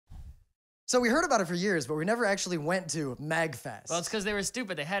So we heard about it for years, but we never actually went to Magfest. Well, it's because they were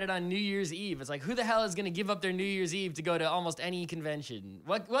stupid. They had it on New Year's Eve. It's like, who the hell is going to give up their New Year's Eve to go to almost any convention?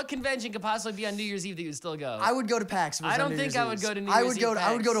 What convention could possibly be on New Year's Eve that you would still go? I would go to PAX. If it was I on don't New think Year's I would Eve. go to New Year's Eve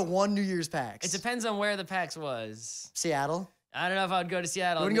I would go to PAX. one New Year's PAX. It depends on where the PAX was. Seattle. I don't know if I would go to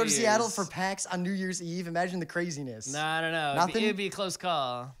Seattle. You wouldn't go to Seattle for PAX on New Year's Eve? Imagine the craziness. No, I don't know. Nothing? It'd be a close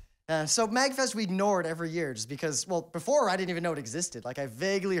call. So Magfest we ignored every year just because, well, before I didn't even know it existed. Like I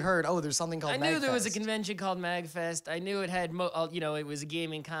vaguely heard, oh, there's something called Magfest. I knew there was a convention called Magfest. I knew it had, it was a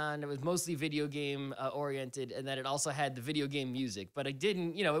gaming con. It was mostly video game oriented, and then it also had the video game music. But I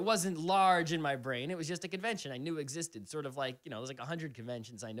didn't, it wasn't large in my brain. It was just a convention I knew existed. Sort of like, there's like 100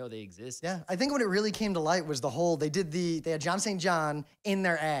 conventions I know they exist. Yeah, I think when it really came to light was the whole, they had John St. John in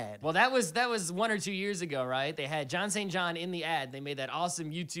their ad. Well, that was 1 or 2 years ago, right? They had John St. John in the ad. They made that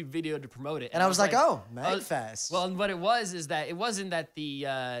awesome YouTube video to promote it. And I was like, oh, Magfest. Well, and what it was is that it wasn't that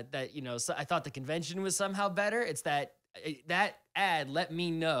I thought the convention was somehow better. It's that that ad let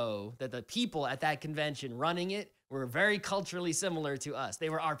me know that the people at that convention running it were very culturally similar to us. They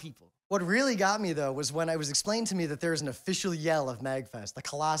were our people. What really got me, though, was when it was explained to me that there's an official yell of Magfest, the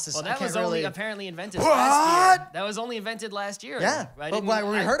Colossus. Well, that was only apparently invented What? last year. That was only invented last year. Yeah, but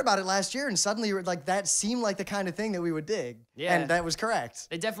we heard about it last year, and suddenly you were like, that seemed like the kind of thing that we would dig. Yeah. And that was correct.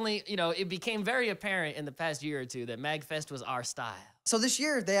 It definitely, it became very apparent in the past year or two that Magfest was our style. So this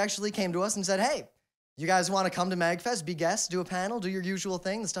year, they actually came to us and said, hey, you guys want to come to Magfest, be guests, do a panel, do your usual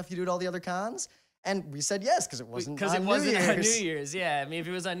thing, the stuff you do at all the other cons? And we said yes, because it wasn't on New Year's. Yeah, I mean, if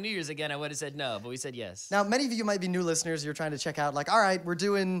it was on New Year's again, I would have said no, but we said yes. Now, many of you might be new listeners. You're trying to check out, like, all right, we're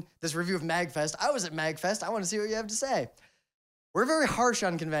doing this review of Magfest. I was at Magfest. I want to see what you have to say. We're very harsh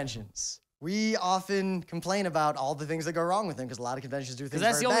on conventions. We often complain about all the things that go wrong with them because a lot of conventions do things very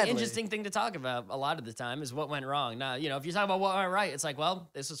badly. Because that's the only interesting thing to talk about a lot of the time is what went wrong. Now, if you talk about what went right, it's like, well,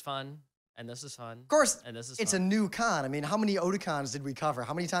 this was fun. And this is fun. Of course, and this is it's fun. a new con. I mean, how many Otakons did we cover?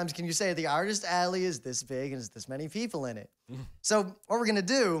 How many times can you say the artist alley is this big and there's this many people in it? So what we're going to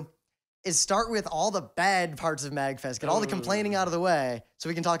do is start with all the bad parts of Magfest, get all the complaining out of the way, so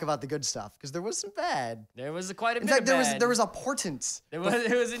we can talk about the good stuff, because there was some bad. There was quite a bit of bad. In fact, there was a portent. It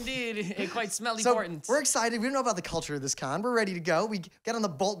was indeed a quite smelly portent. We're excited. We don't know about the culture of this con. We're ready to go. We get on the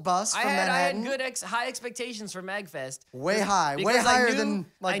Bolt bus from Manhattan. I had good high expectations for Magfest. Way higher than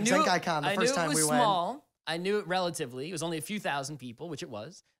like Zenkai Con the first time we went. I knew it was small. I knew it relatively. It was only a few thousand people, which it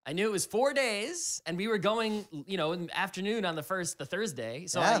was. I knew it was 4 days, and we were going, in the afternoon on the Thursday.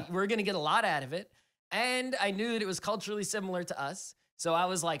 So we're going to get a lot out of it. And I knew that it was culturally similar to us. So I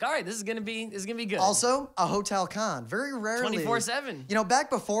was like, all right, this is gonna be good. Also, a hotel con. Very rarely. 24/7.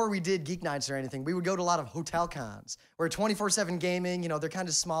 Back before we did GeekNights or anything, we would go to a lot of hotel cons where 24/7 gaming, they're kind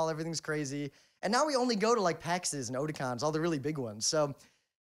of small, everything's crazy. And now we only go to like PAXs and Otakons, all the really big ones. So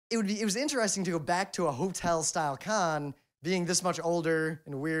it was interesting to go back to a hotel style con, being this much older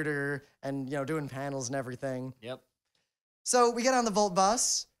and weirder and, doing panels and everything. Yep. So we get on the Volt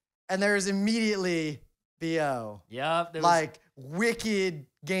bus and there's immediately BO. Yep. Like wicked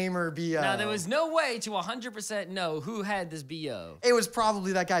gamer BO. Now, there was no way to 100% know who had this BO. It was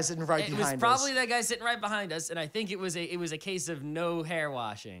probably that guy sitting right behind us. It was probably that guy sitting right behind us, and I think it was a case of no hair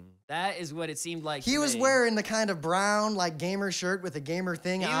washing. That is what it seemed like. He was wearing the kind of brown, like, gamer shirt with a gamer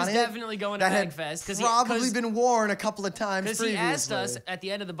thing on it. He was definitely going to Magfest. That had probably been worn a couple of times previously. Because he asked us at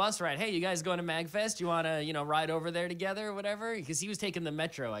the end of the bus ride, hey, you guys going to Magfest? You want to, ride over there together or whatever? Because he was taking the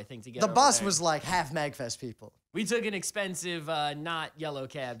metro, I think, to get over there. The bus was like half Magfest people. We took an expensive, not yellow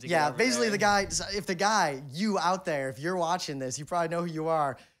cab to get over basically there. You out there, if you're watching this, you probably know who you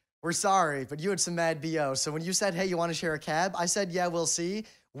are. We're sorry, but you had some mad BO. So when you said, hey, you want to share a cab? I said, yeah, we'll see.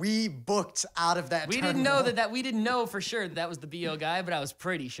 We booked out of that terminal. We didn't know for sure that was the BO guy, but I was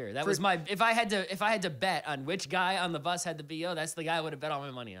pretty sure. That was if I had to bet on which guy on the bus had the BO, that's the guy I would have bet all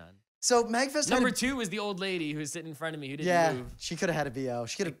my money on. So Magfest Number 2 was the old lady who was sitting in front of me who didn't move. She could have had a BO.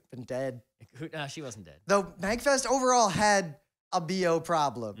 She could have been dead. No, she wasn't dead. Though Magfest overall had a BO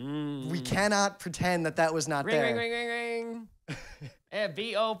problem. We cannot pretend that was not there. Ring, ring, ring, ring, ring.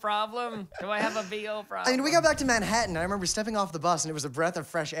 BO problem? Do I have a BO problem? I mean, we got back to Manhattan, and I remember stepping off the bus, and it was a breath of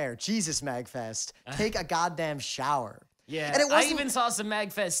fresh air. Jesus, Magfest. Take a goddamn shower. Yeah, and I even saw some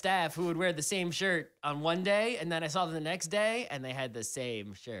Magfest staff who would wear the same shirt on one day, and then I saw them the next day, and they had the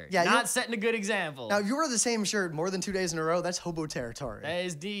same shirt. Yeah, not setting a good example. Now, if you wear the same shirt more than 2 days in a row, that's hobo territory. That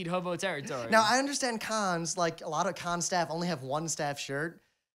is indeed hobo territory. Now, I understand cons, like a lot of con staff only have one staff shirt.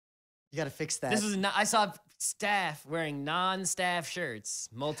 You got to fix that. I saw staff wearing non-staff shirts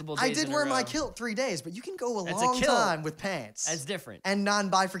multiple days in a row. I did wear my kilt 3 days, but you can go a long time with pants. That's different. And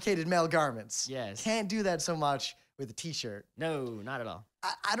non-bifurcated male garments. Yes. Can't do that so much with a t-shirt. No, not at all.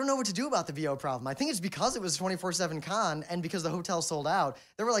 I don't know what to do about the VO problem. I think it's because it was a 24/7 con and because the hotel sold out.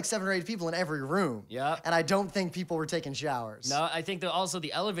 There were like 7 or 8 people in every room. Yeah. And I don't think people were taking showers. No, I think that also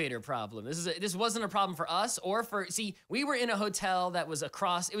the elevator problem. This wasn't a problem for us or see, we were in a hotel that was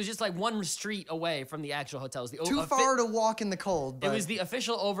across. It was just like one street away from the actual hotel. It was Too far to walk in the cold. It was the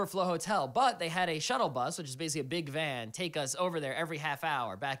official overflow hotel, but they had a shuttle bus, which is basically a big van, take us over there every half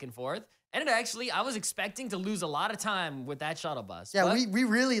hour back and forth. And it actually, I was expecting to lose a lot of time with that shuttle bus. Yeah, we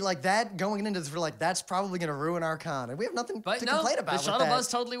really, like that, going into this, we're like, that's probably going to ruin our con. And we have nothing to complain about the shuttle bus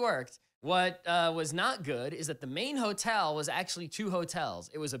totally worked. What was not good is that the main hotel was actually 2 hotels.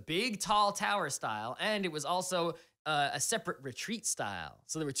 It was a big, tall tower style, and it was also a separate retreat style.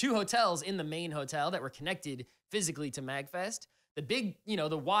 So there were 2 hotels in the main hotel that were connected physically to Magfest. The big,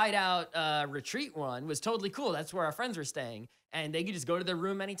 the wide out retreat one was totally cool. That's where our friends were staying. And they could just go to their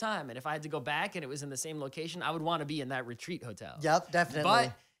room anytime. And if I had to go back and it was in the same location, I would want to be in that retreat hotel. Yep, definitely.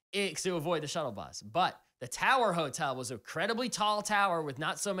 But to avoid the shuttle bus. But the tower hotel was an incredibly tall tower with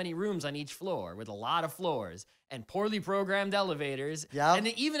not so many rooms on each floor, with a lot of floors and poorly programmed elevators. Yep. And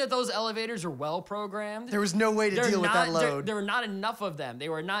even if those elevators are well programmed, there was no way to deal with that load. There were not enough of them. They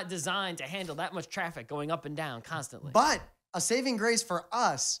were not designed to handle that much traffic going up and down constantly. But a saving grace for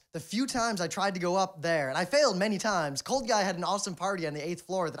us, the few times I tried to go up there, and I failed many times. Cold Guy had an awesome party on the 8th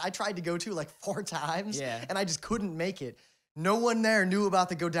floor that I tried to go to like 4 times, and I just couldn't make it. No one there knew about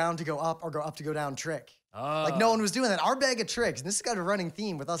the go down to go up or go up to go down trick. Oh. Like no one was doing that. Our bag of tricks, and this has got a running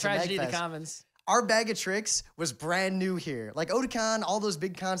theme with us Tragedy at Magfest. in the Commons. Our bag of tricks was brand new here. Like Otakon, all those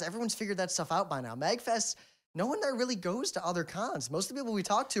big cons, everyone's figured that stuff out by now. Magfest, no one there really goes to other cons. Most of the people we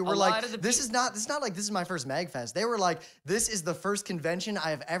talked to were like, this is not like this is my first Magfest. They were like, this is the first convention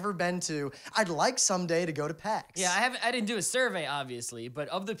I have ever been to. I'd like someday to go to PAX. Yeah, I didn't do a survey, obviously, but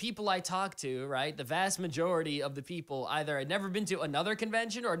of the people I talked to, right, the vast majority of the people either had never been to another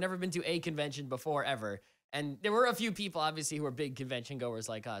convention or had never been to a convention before ever. And there were a few people, obviously, who were big convention goers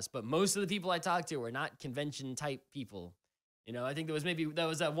like us, but most of the people I talked to were not convention type people. I think there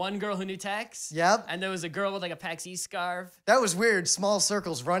was that one girl who knew Tex. Yep. And there was a girl with like a PAX East scarf. That was weird. Small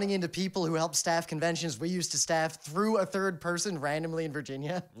circles running into people who help staff conventions we used to staff through a 3rd person randomly in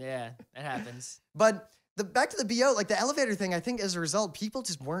Virginia. Yeah, that happens. But back to the BO, like the elevator thing, I think as a result, people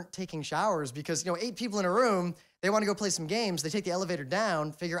just weren't taking showers because, 8 people in a room, they want to go play some games. They take the elevator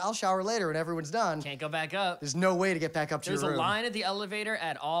down, figure I'll shower later when everyone's done. Can't go back up. There's no way to get back up to your room. There's a line at the elevator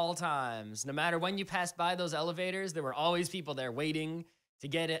at all times. No matter when you passed by those elevators, there were always people there waiting to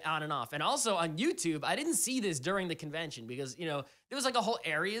get it on and off. And also on YouTube, I didn't see this during the convention because, there was like a whole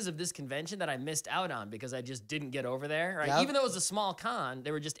areas of this convention that I missed out on because I just didn't get over there. Right? Yep. Even though it was a small con,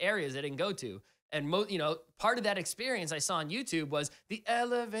 there were just areas I didn't go to. And part of that experience I saw on YouTube was the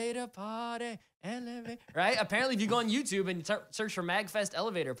elevator party, right? Apparently, if you go on YouTube and search for Magfest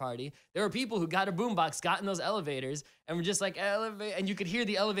elevator party, there were people who got a boombox, got in those elevators, and were just like elevate, and you could hear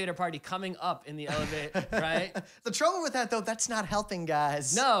the elevator party coming up in the elevator, right? The trouble with that though, that's not helping,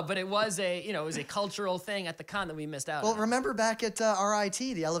 guys. No, but it was a cultural thing at the con that we missed out on. Well, remember back at RIT,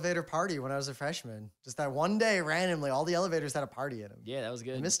 the elevator party when I was a freshman, just that one day randomly, all the elevators had a party in them. Yeah, that was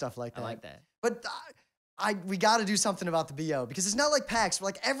good. I miss stuff like that. I like that. But we got to do something about the BO because it's not like PAX.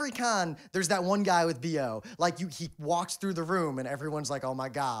 Like every con, there's that one guy with BO. Like he walks through the room and everyone's like, oh my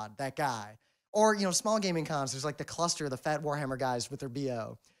God, that guy. Or, small gaming cons, there's like the cluster of the fat Warhammer guys with their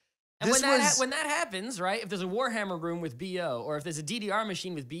BO. And when that happens, right, if there's a Warhammer room with BO or if there's a DDR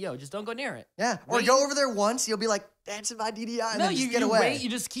machine with BO, just don't go near it. Yeah, or go over there once, you'll be like, that's my DDR, and then just get away. Wait, you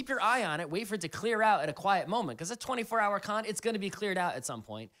just keep your eye on it, wait for it to clear out at a quiet moment, because a 24-hour con, it's going to be cleared out at some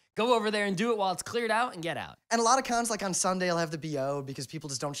point. Go over there and do it while it's cleared out and get out. And a lot of cons, like on Sunday, will have the BO because people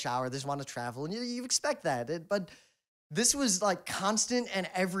just don't shower, they just want to travel, and you expect that. But this was like constant and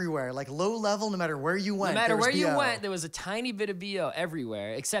everywhere, like low level, no matter where you went. No matter where you went, there was a tiny bit of BO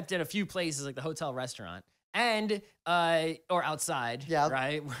everywhere, except in a few places like the hotel restaurant. And, or outside,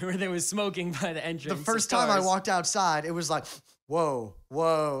 right? Where there was smoking by the entrance. The first time I walked outside, it was like, whoa.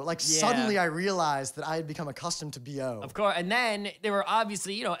 Like suddenly I realized that I had become accustomed to BO. Of course, and then there were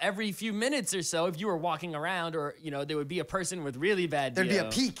obviously, every few minutes or so, if you were walking around or, there would be a person with really bad BO. There'd be a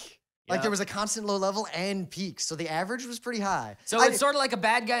peak. Like there was a constant low level and peaks. So the average was pretty high. So it's sort of like a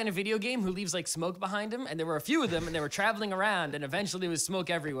bad guy in a video game who leaves like smoke behind him. And there were a few of them and they were traveling around and eventually there was smoke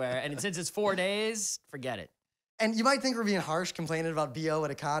everywhere. And since it's 4 days, forget it. And you might think we're being harsh complaining about BO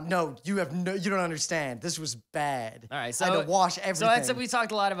at a con. No, you don't understand. This was bad. All right, so I had to wash everything. So we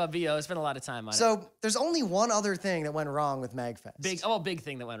talked a lot about BO. Spent a lot of time on it. So there's only one other thing that went wrong with Magfest. Big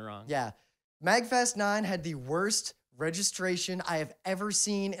thing that went wrong. Yeah. Magfest 9 had the worst registration I have ever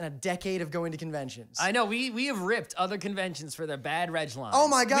seen in a decade of going to conventions. I know, we have ripped other conventions for their bad reg lines. Oh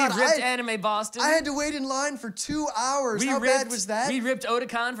my God. We ripped Anime Boston. I had to wait in line for 2 hours. How bad was that? We ripped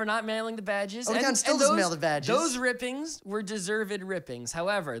Otakon for not mailing the badges. Otakon still doesn't mail the badges. Those rippings were deserved rippings.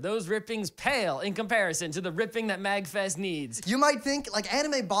 However, those rippings pale in comparison to the ripping that Magfest needs. You might think, like,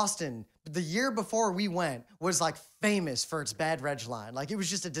 Anime Boston, the year before we went, was like famous for its bad reg line. Like, it was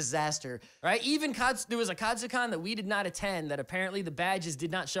just a disaster. Right? Even there was a Katsucon that we did not attend that apparently the badges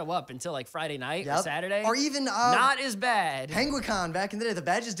did not show up until like Friday night or Saturday. Or even not as bad. Penguicon back in the day, the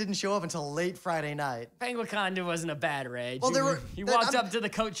badges didn't show up until late Friday night. Penguicon wasn't a bad reg. Well, you walked up to the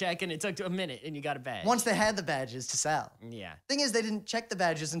coat check and it took a minute and you got a badge. Once they had the badges to sell. Yeah. Thing is, they didn't check the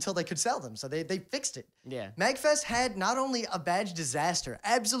badges until they could sell them, so they fixed it. Yeah. Magfest had not only a badge disaster,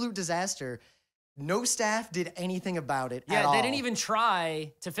 absolute disaster, no staff did anything about it at all. Yeah, they didn't even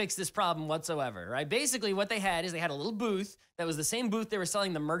try to fix this problem whatsoever, right? Basically, what they had is they had a little booth that was the same booth they were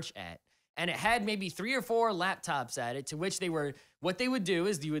selling the merch at. And it had maybe 3 or 4 laptops at it, to which what they would do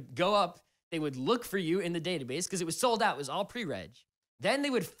is you would go up, they would look for you in the database, because it was sold out, it was all pre-reg. Then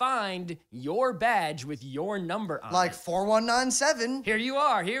they would find your badge with your number on it. Like 4197. Here you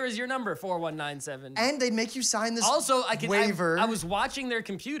are. Here is your number, 4197. And they'd make you sign this waiver. I was watching their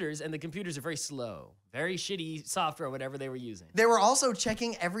computers, and the computers are very slow. Very shitty software, whatever they were using. They were also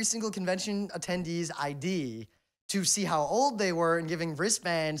checking every single convention attendee's ID to see how old they were and giving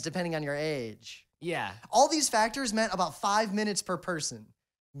wristbands depending on your age. Yeah. All these factors meant about 5 minutes per person.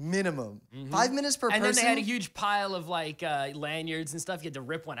 Minimum. 5 minutes per person. And then they had a huge pile of like lanyards and stuff. You had to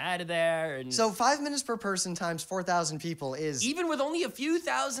rip one out of there. And so 5 minutes per person times 4,000 people is... Even with only a few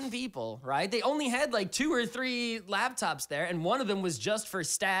thousand people, right? They only had like 2 or 3 laptops there. And one of them was just for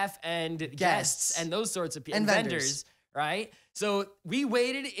staff and guests and those sorts of people. And vendors, right? So we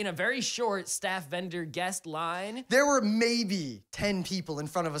waited in a very short staff vendor guest line. There were maybe 10 people in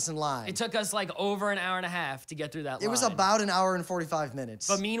front of us in line. It took us like over an hour and a half to get through that line. It was about an hour and 45 minutes.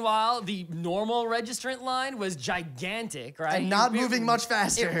 But meanwhile, the normal registrant line was gigantic, right? And not moving much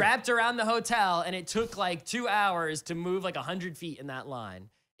faster. It wrapped around the hotel, and it took like 2 hours to move like 100 feet in that line.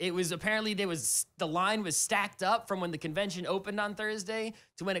 It was apparently the line was stacked up from when the convention opened on Thursday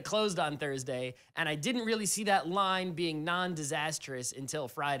to when it closed on Thursday, and I didn't really see that line being non-disastrous until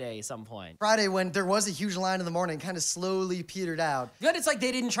Friday at some point. Friday, when there was a huge line in the morning, kind of slowly petered out. But it's like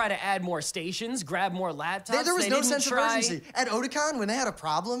they didn't try to add more stations, grab more laptops. There was no sense of urgency. At Otakon, when they had a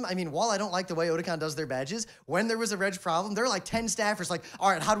problem, I mean, while I don't like the way Otakon does their badges, when there was a reg problem, there were like 10 staffers like,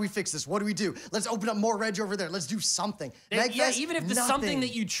 all right, how do we fix this? What do we do? Let's open up more reg over there. Let's do something. Yeah, even if something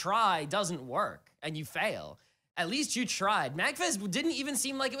that you try doesn't work and you fail, at least you tried. Magfest didn't even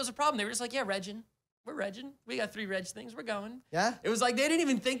seem like it was a problem. They were just like, yeah, regging. We're regging. We got 3 reg things. We're going. Yeah. It was like they didn't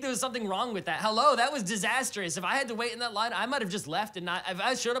even think there was something wrong with that. Hello, that was disastrous. If I had to wait in that line, I might have just left and not. If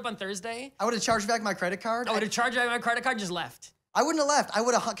I showed up on Thursday, I would have charged back my credit card. I would have charged back my credit card and just left. I wouldn't have left. I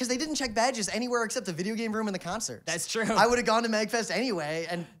would have, because they didn't check badges anywhere except the video game room and the concerts. That's true. I would have gone to Magfest anyway,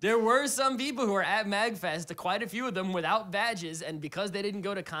 and there were some people who were at Magfest, quite a few of them without badges, and because they didn't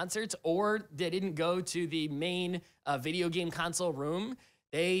go to concerts or they didn't go to the main video game console room,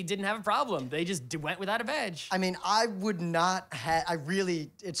 they didn't have a problem. They just went without a badge. I mean, I would not have. I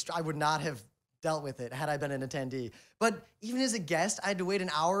would not have dealt with it had I been an attendee. But even as a guest, I had to wait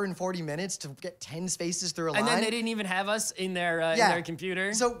an hour and 40 minutes to get 10 spaces through a line. And then they didn't even have us in their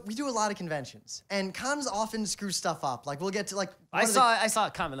computer. So we do a lot of conventions, and cons often screw stuff up. Like, we'll get to like... I saw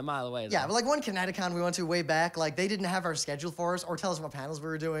it coming a mile away, though. Yeah, but like one Kineticon we went to way back, like they didn't have our schedule for us or tell us what panels we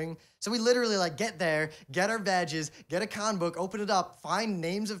were doing. So we literally like get there, get our badges, get a con book, open it up, find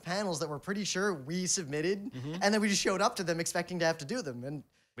names of panels that we're pretty sure we submitted, and then we just showed up to them expecting to have to do them. And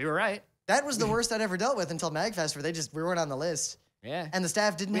we were right. That was the worst I'd ever dealt with until Magfest, where we weren't on the list. Yeah. And the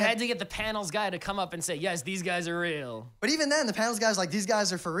staff didn't We had to get the panels guy to come up and say, yes, these guys are real. But even then, the panels guy was like, these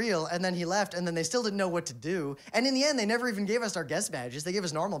guys are for real, and then he left, and then they still didn't know what to do. And in the end, they never even gave us our guest badges. They gave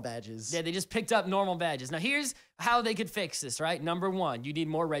us normal badges. Yeah, they just picked up normal badges. Now, here's how they could fix this, right? Number 1, you need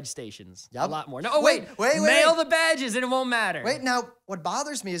more reg stations. Yep. A lot more. No, wait. Mail the badges, and it won't matter. Wait, now, what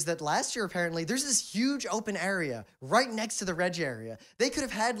bothers me is that last year, apparently, there's this huge open area right next to the reg area. They could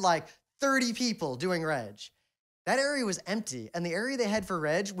have had, like, 30 people doing reg. That area was empty, and the area they had for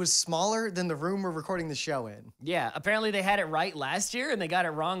reg was smaller than the room we're recording the show in. Yeah, apparently they had it right last year, and they got it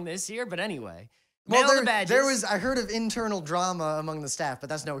wrong this year, but anyway. Well, Mail the badges. I heard of internal drama among the staff, but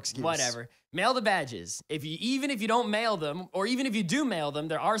that's no excuse. Whatever. Mail the badges. Even if you don't mail them, or even if you do mail them,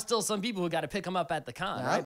 there are still some people who got to pick them up at the con, right?